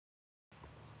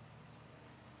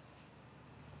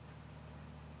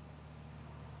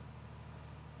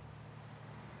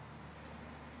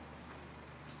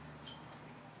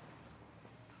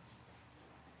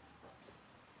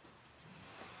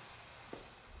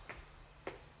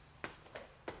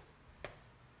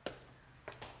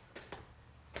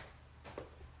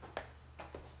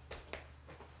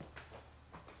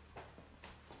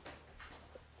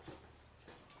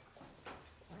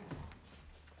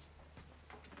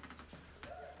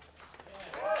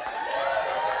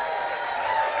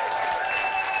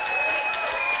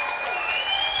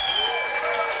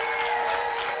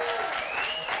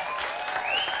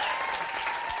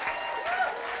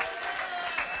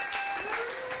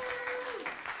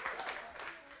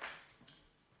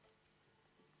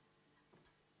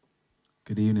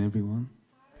Good evening, everyone.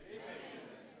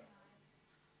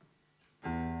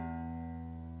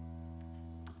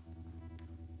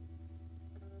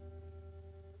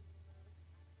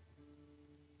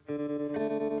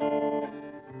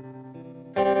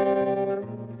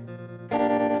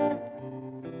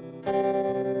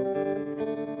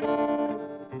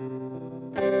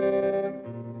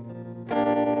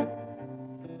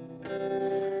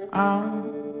 I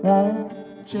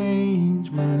won't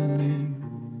change my name,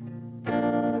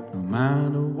 no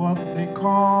matter what they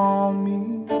call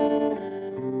me.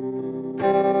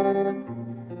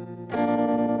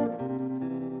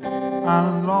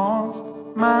 I lost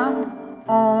my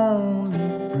only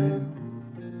friend,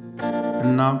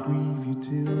 and I'll grieve you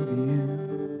till the end.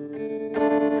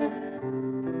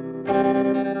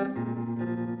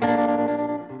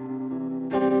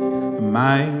 Am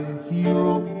I a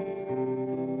hero?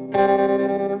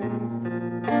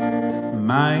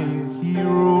 Am I a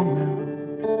hero now?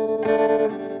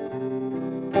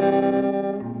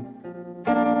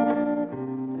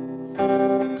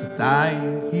 To die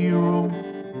a hero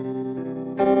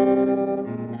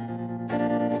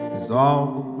is all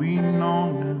that we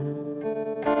know now.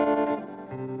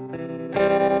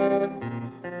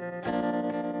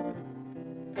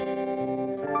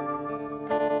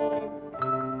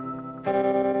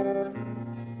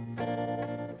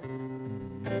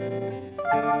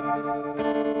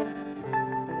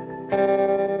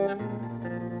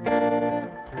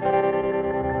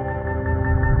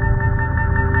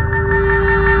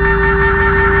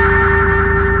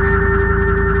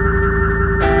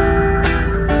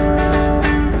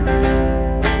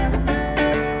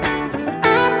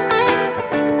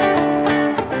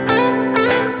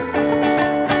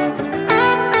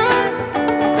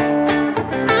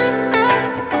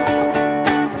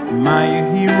 Am I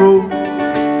a hero?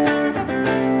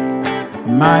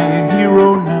 Am I a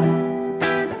hero now?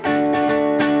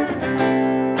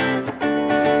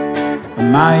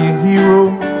 Am I a hero?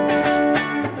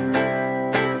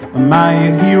 Am I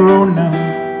a hero now?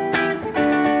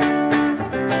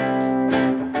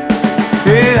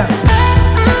 Yeah.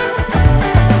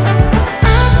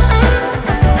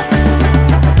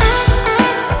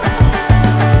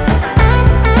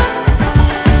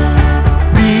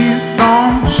 Please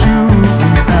don't shoot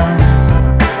me down.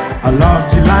 I loved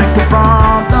you like a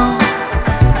brother.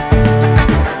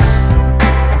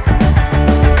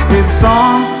 It's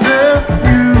on the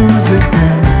music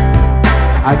again.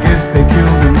 I guess they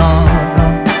killed another.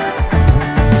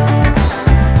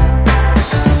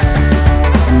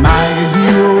 Am I a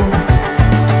hero?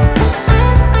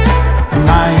 Am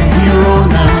I a hero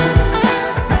now?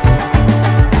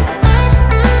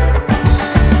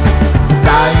 To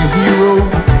die a hero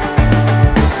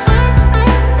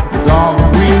is all that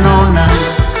we know now.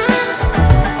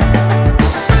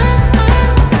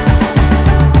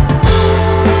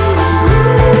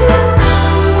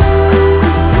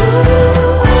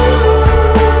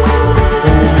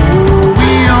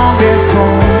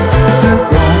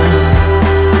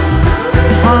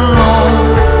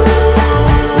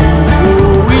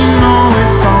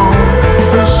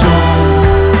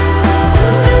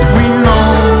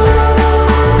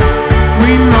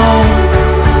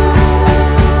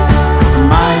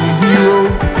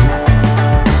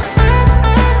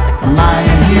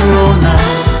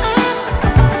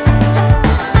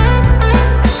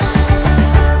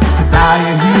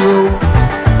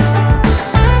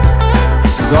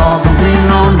 All that we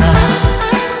know now.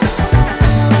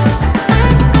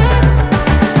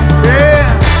 Yeah.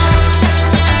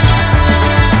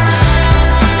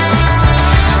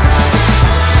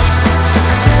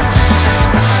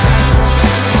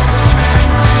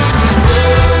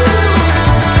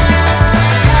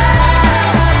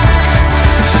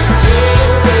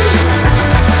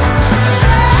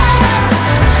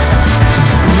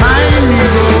 My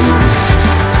hero,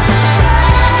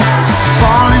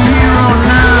 fallen hero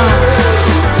now.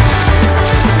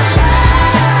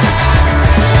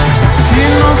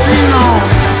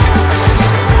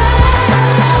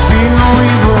 Speak no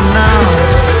evil now.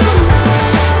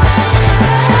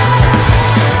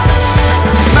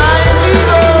 My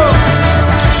amigo,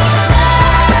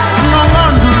 no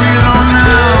one to read on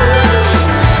now.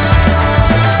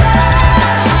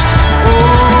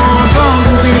 Oh, don't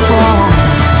people,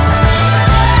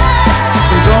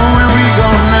 we go where we go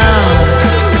now.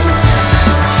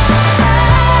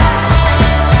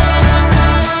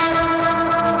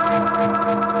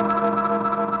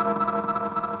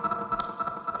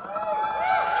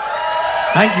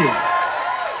 Thank you.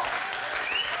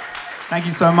 Thank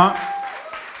you so much.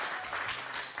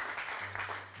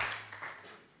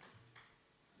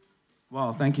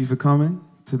 Well, thank you for coming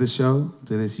to the show,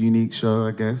 to this unique show,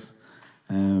 I guess,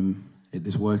 at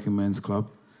this working men's club.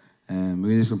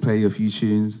 We're just gonna play you a few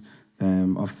tunes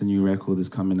off the new record that's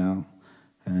coming out.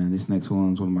 And this next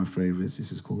one's one of my favorites.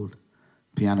 This is called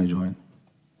Piano Joint.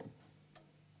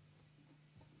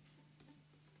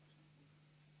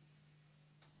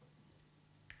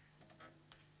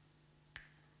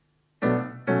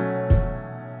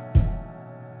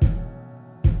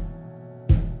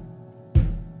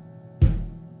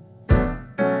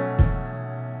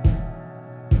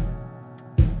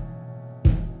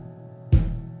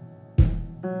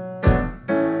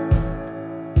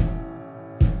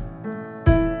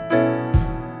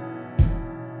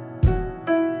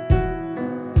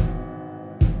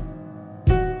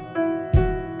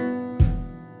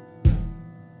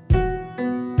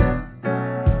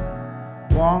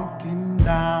 Walking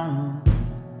down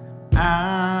the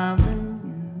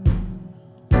avenue,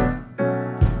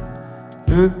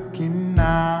 looking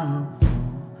out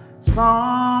for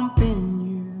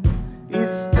something new.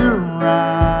 It's the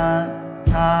right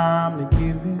time to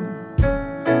give in,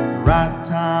 the right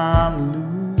time to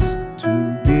lose, to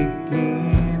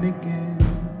begin again,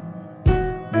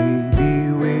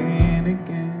 maybe win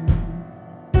again.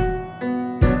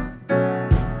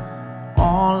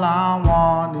 All I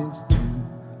want is to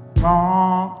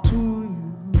talk to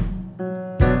you,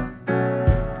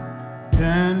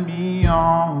 turn me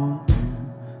on to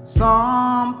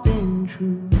something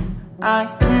true. I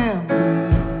can't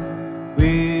be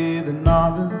with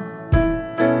another,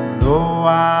 and though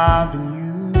I've been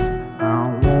used,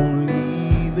 I won't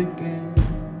leave again.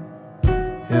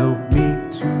 Help me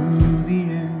to the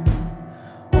end.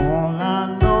 All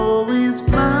I know is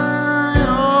my,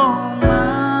 oh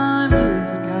my,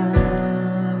 this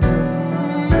kind of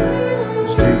love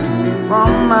is taking me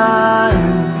from my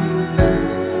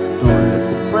enemies. Don't let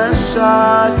the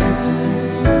pressure get to me.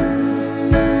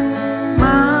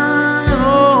 My,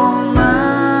 oh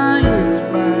my, it's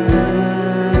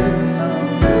bad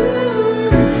enough.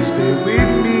 Could you stay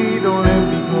with me? Don't let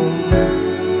me go.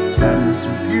 Sadness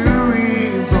and fury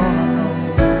is all I know.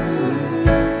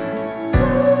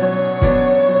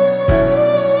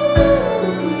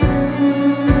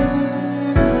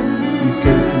 You've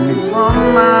taken me from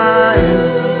my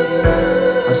enemies.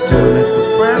 I still let the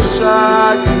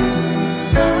pressure get to me.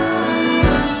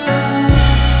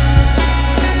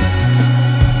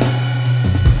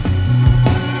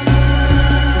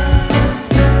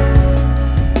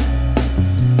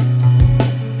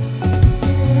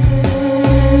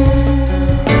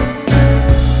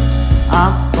 I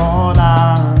thought I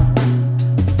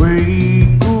could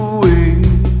break away.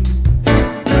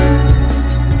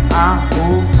 I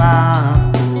hope I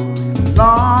fall in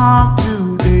love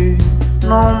today.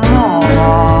 No more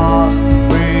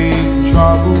heartbreak and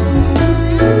trouble.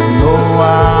 No,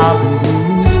 I've been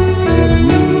used, let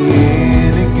me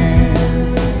in again.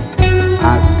 I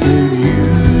could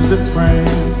use a friend.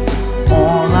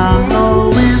 All I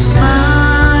know is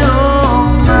my, oh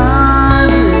my,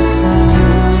 this kind of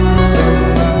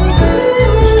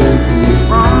love is taking me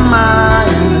from my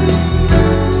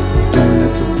enemies. Don't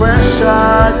let the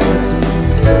pressure get to me.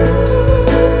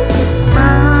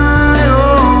 My,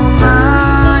 oh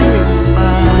my, it's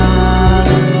bad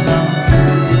enough.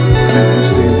 Can you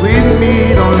stay with me?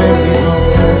 Don't let me go.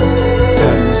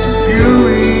 Sadness and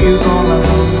fury is all I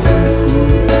know.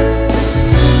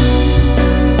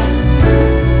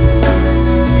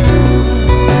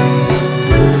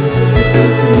 You've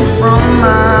taken me from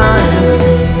my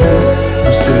enemies.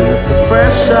 I still let the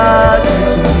pressure get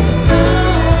to me.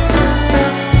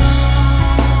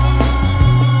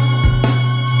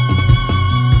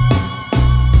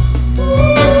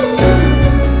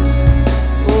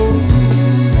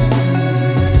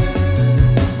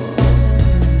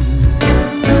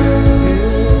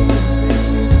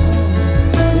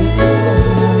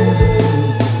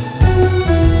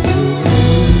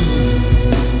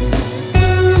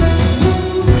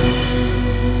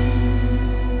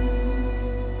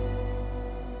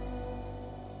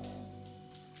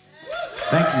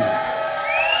 Thank you.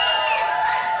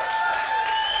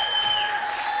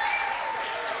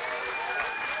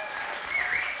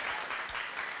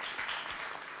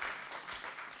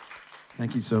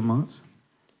 Thank you so much.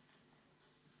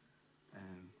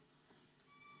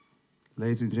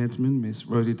 Ladies and gentlemen, Miss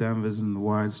Rosie Danvers and the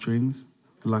Wide Strings.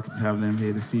 We're lucky to have them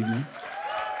here this evening.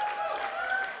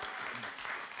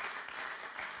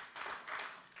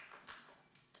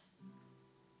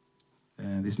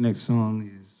 And this next song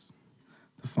is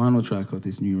the final track of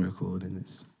this new record, and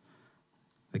it's,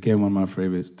 again, one of my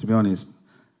favorites. To be honest,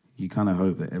 you kind of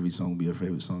hope that every song will be your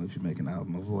favorite song if you make an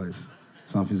album. Otherwise,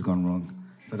 something's gone wrong.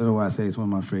 So I don't know why I say it's one of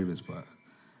my favorites, but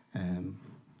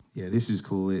Yeah, this is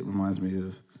cool. It reminds me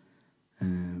of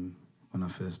when I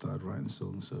first started writing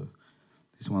songs. So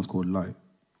this one's called Light.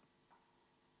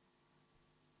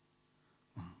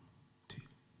 1, 2,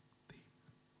 3,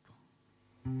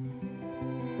 4.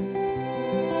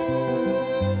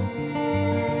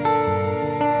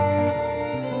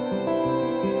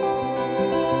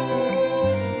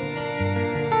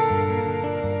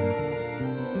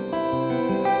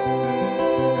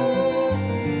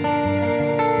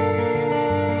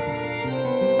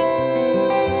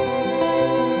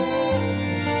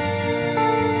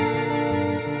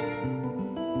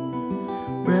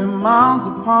 We're miles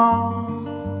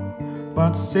apart,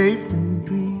 but safe in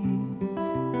dreams.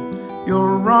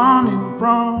 You're running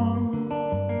from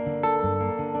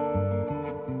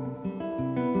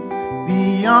the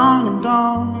young and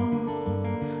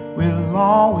dumb. We'll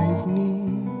always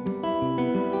need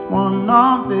one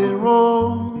of their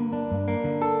own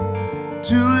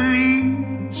to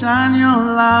lead, shine your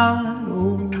light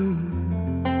over me.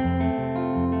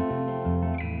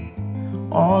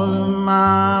 All of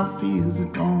my fears are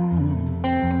gone,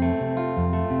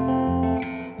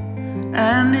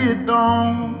 and it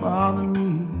don't bother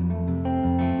me.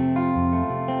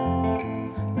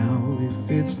 Now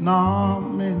if it's not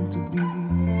meant to be,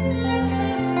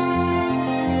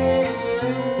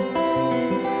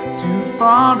 too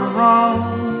far to run,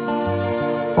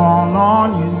 fall on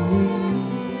your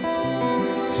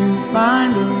knees to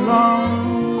find a love.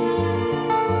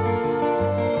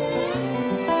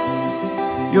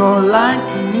 Your light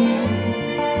for me,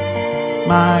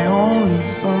 my only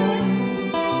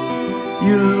sun.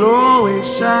 You'll always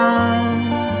shine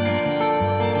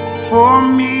for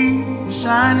me.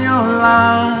 Shine your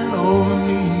light over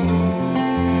me.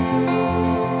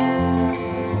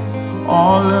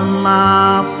 All of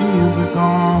my fears are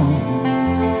gone,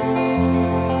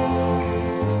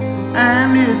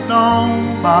 and it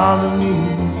don't bother me.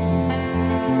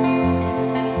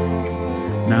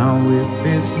 Now if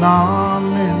it's not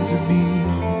meant to be,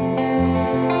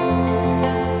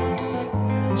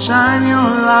 shine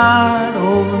your light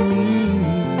over me.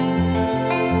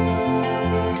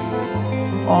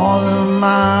 All of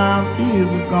my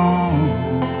fears are gone,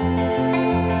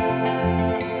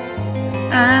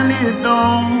 and it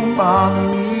don't bother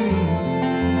me.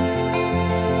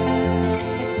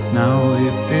 Now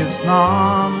if it's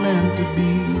not meant to be,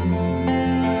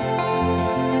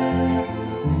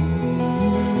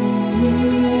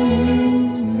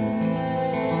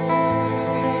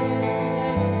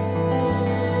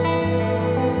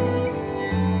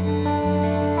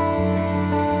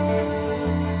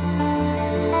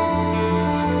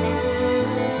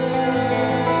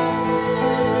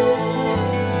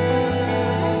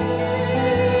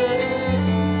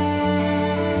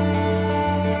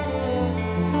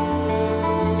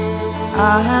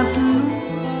 I had to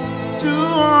lose to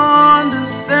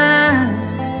understand.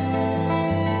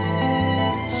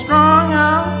 Strung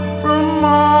out from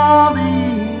all the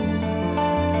years,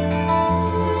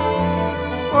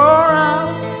 pour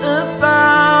out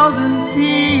 1,000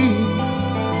 tears.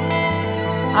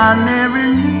 I never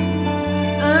knew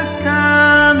the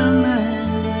kind of man.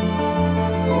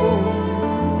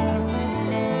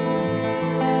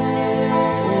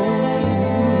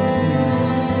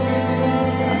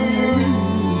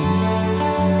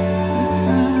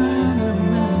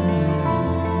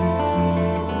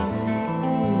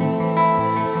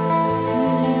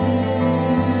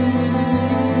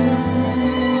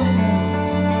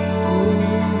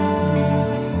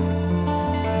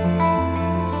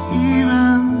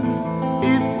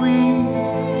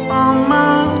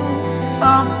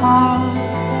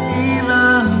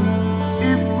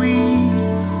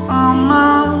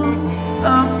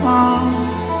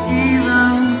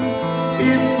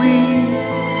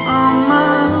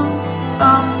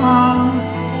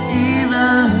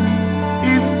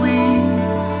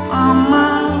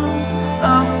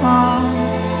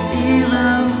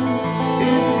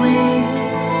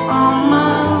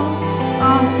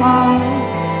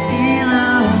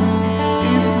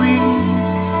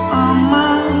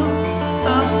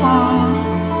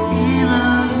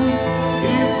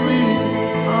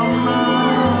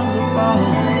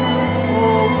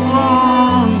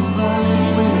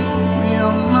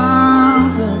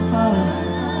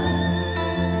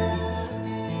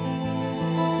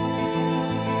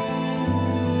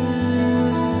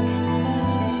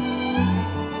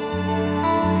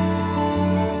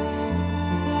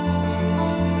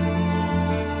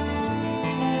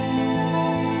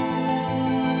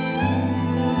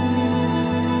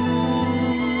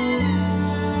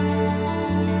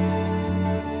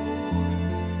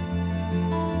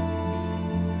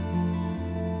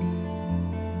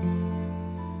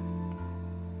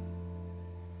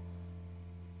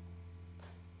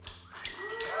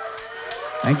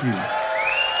 Thank you.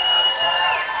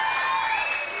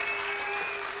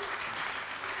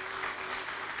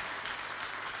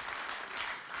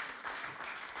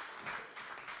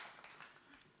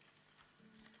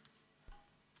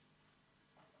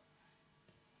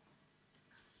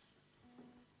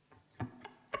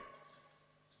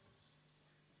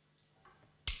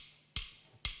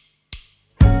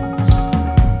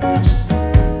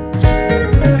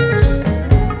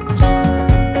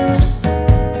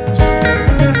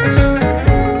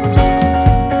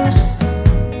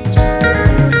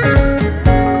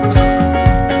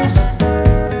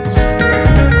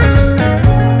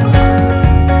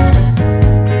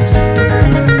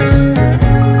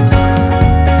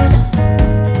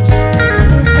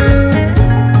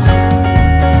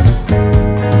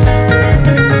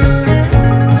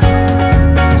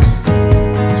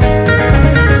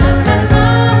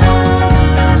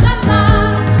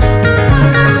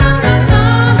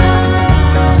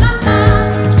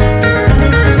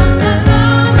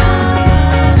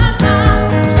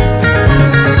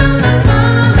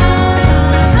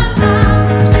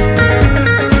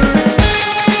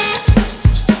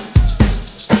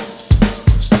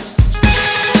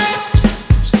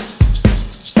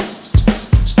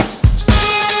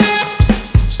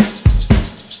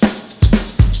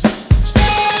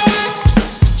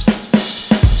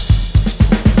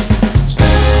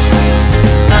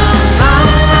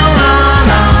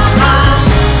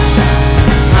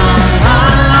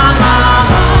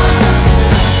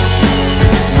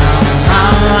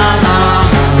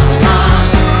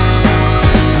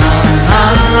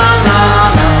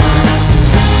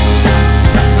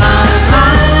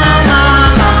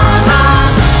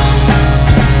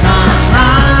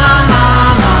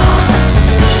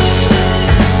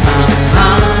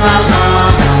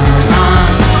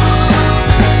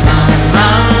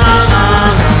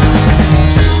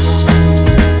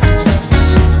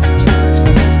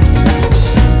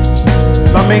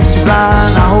 Makes you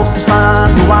blind, I hope to find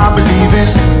who I believe in.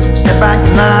 Get back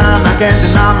in line, I can't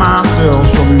deny myself,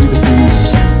 show me the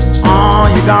truth. Oh,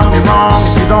 you got me wrong,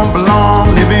 if you don't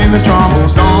belong, live in the trouble.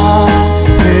 Don't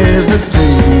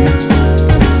hesitate.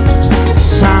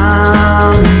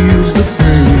 Time heals the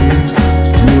pain.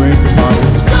 You ain't the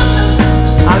problem.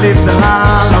 I live the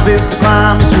lie, love is the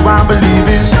crime, it's who I believe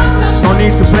in. No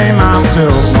need to blame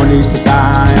myself, no need to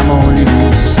die, I'm only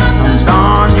me. I'm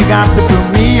done, you got to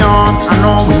put me on. I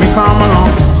know when you come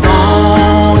along,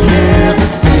 don't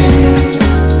hesitate.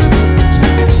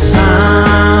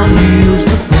 Time heals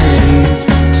the pain.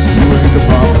 You ain't the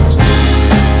problem.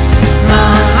 La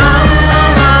la la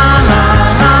la la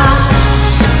la.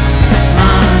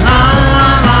 La la la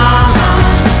la la.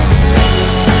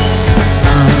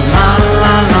 La la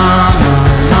la la la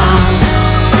la.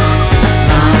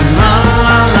 La la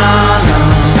la la la.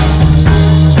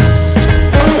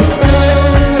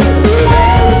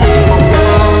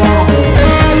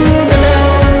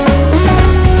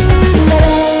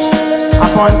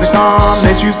 Point the gun,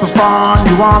 they shoot for fun,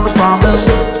 you are the problem.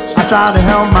 I try to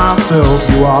help myself,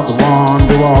 you are the one,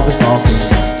 do all the talking.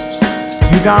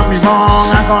 You got me wrong,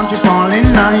 I got you falling,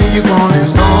 now hear you calling.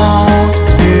 Don't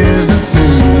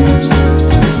hesitate.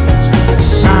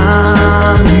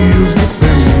 Time heals the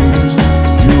pain.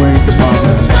 You ain't the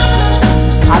problem.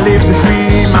 I live the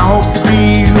dream, I hope to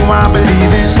be who I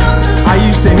believe in. I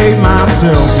used to hate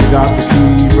myself, you got the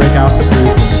key, break out the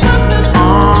prison.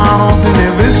 On to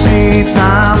never see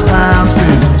time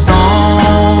passing.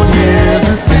 Don't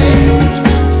hesitate.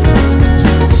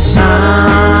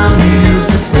 Time heals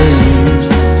the pain.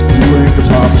 You ain't the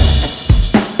problem.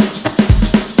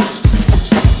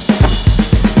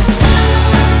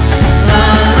 La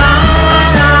la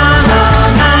la la la.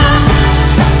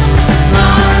 La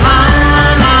la la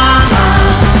la la.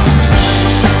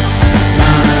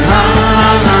 La la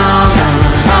la la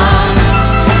la.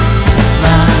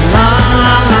 La la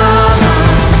la la la.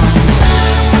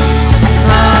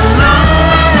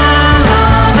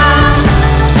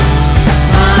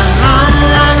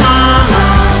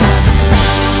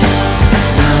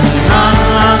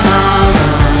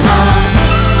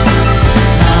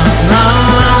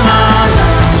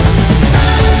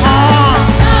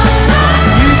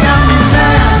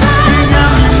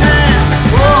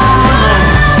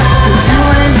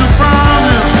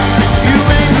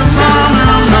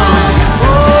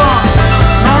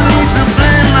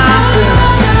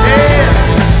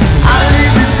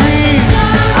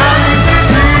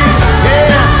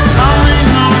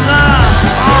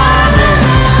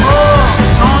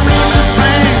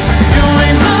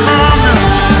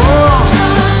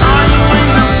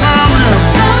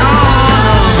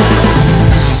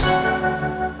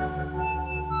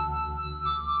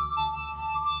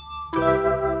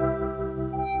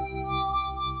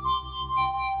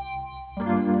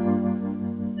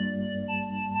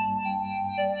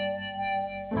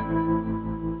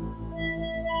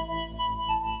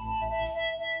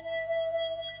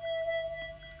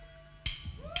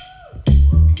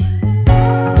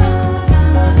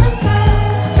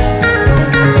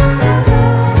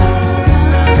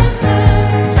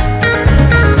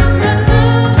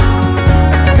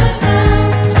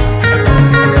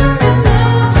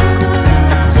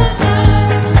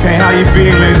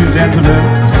 feeling, ladies and gentlemen?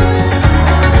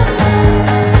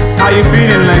 How you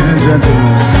feeling, ladies and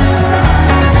gentlemen?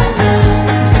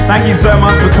 Thank you so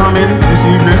much for coming this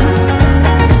evening.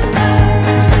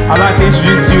 I'd like to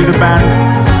introduce to you the band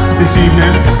this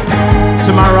evening.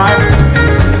 To my right,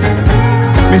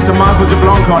 Mr. Michael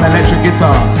DeBlanco on electric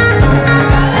guitar.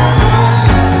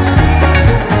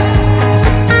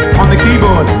 On the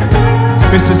keyboards,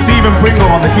 Mr. Stephen Pringle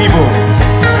on the keyboards.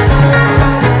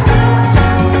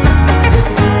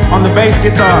 On the bass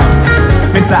guitar,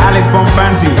 Mr. Alex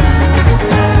Bonfanti.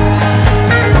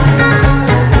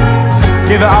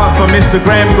 Give it up for Mr.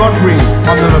 Graham Godfrey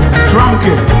on the drum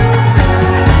kit.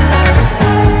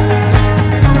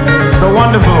 The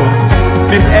wonderful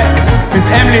Miss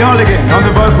Emily Holligan on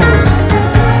the vocals.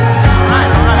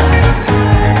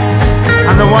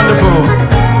 And the wonderful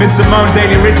Miss Simone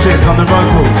Daly-Richards on the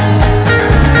vocals.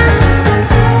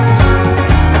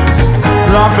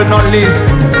 Last but not least,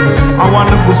 our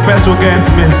wonderful special guest,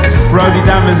 Miss Rosie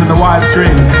Danvers and the Wired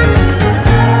Strings.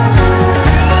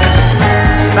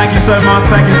 Thank you so much,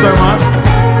 thank you so much.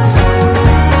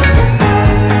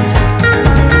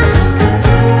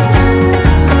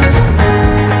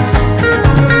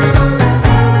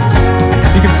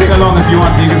 You can sing along if you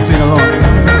want to, you can sing along.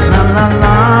 La la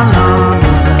la la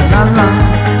la la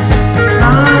la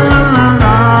la la la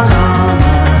la.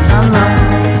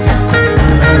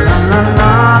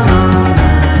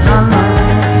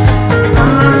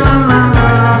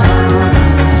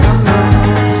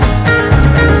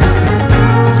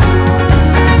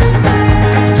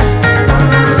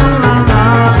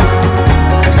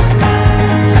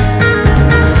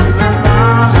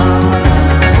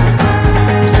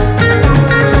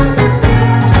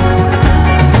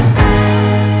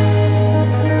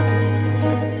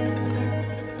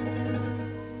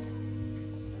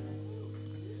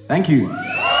 Thank you.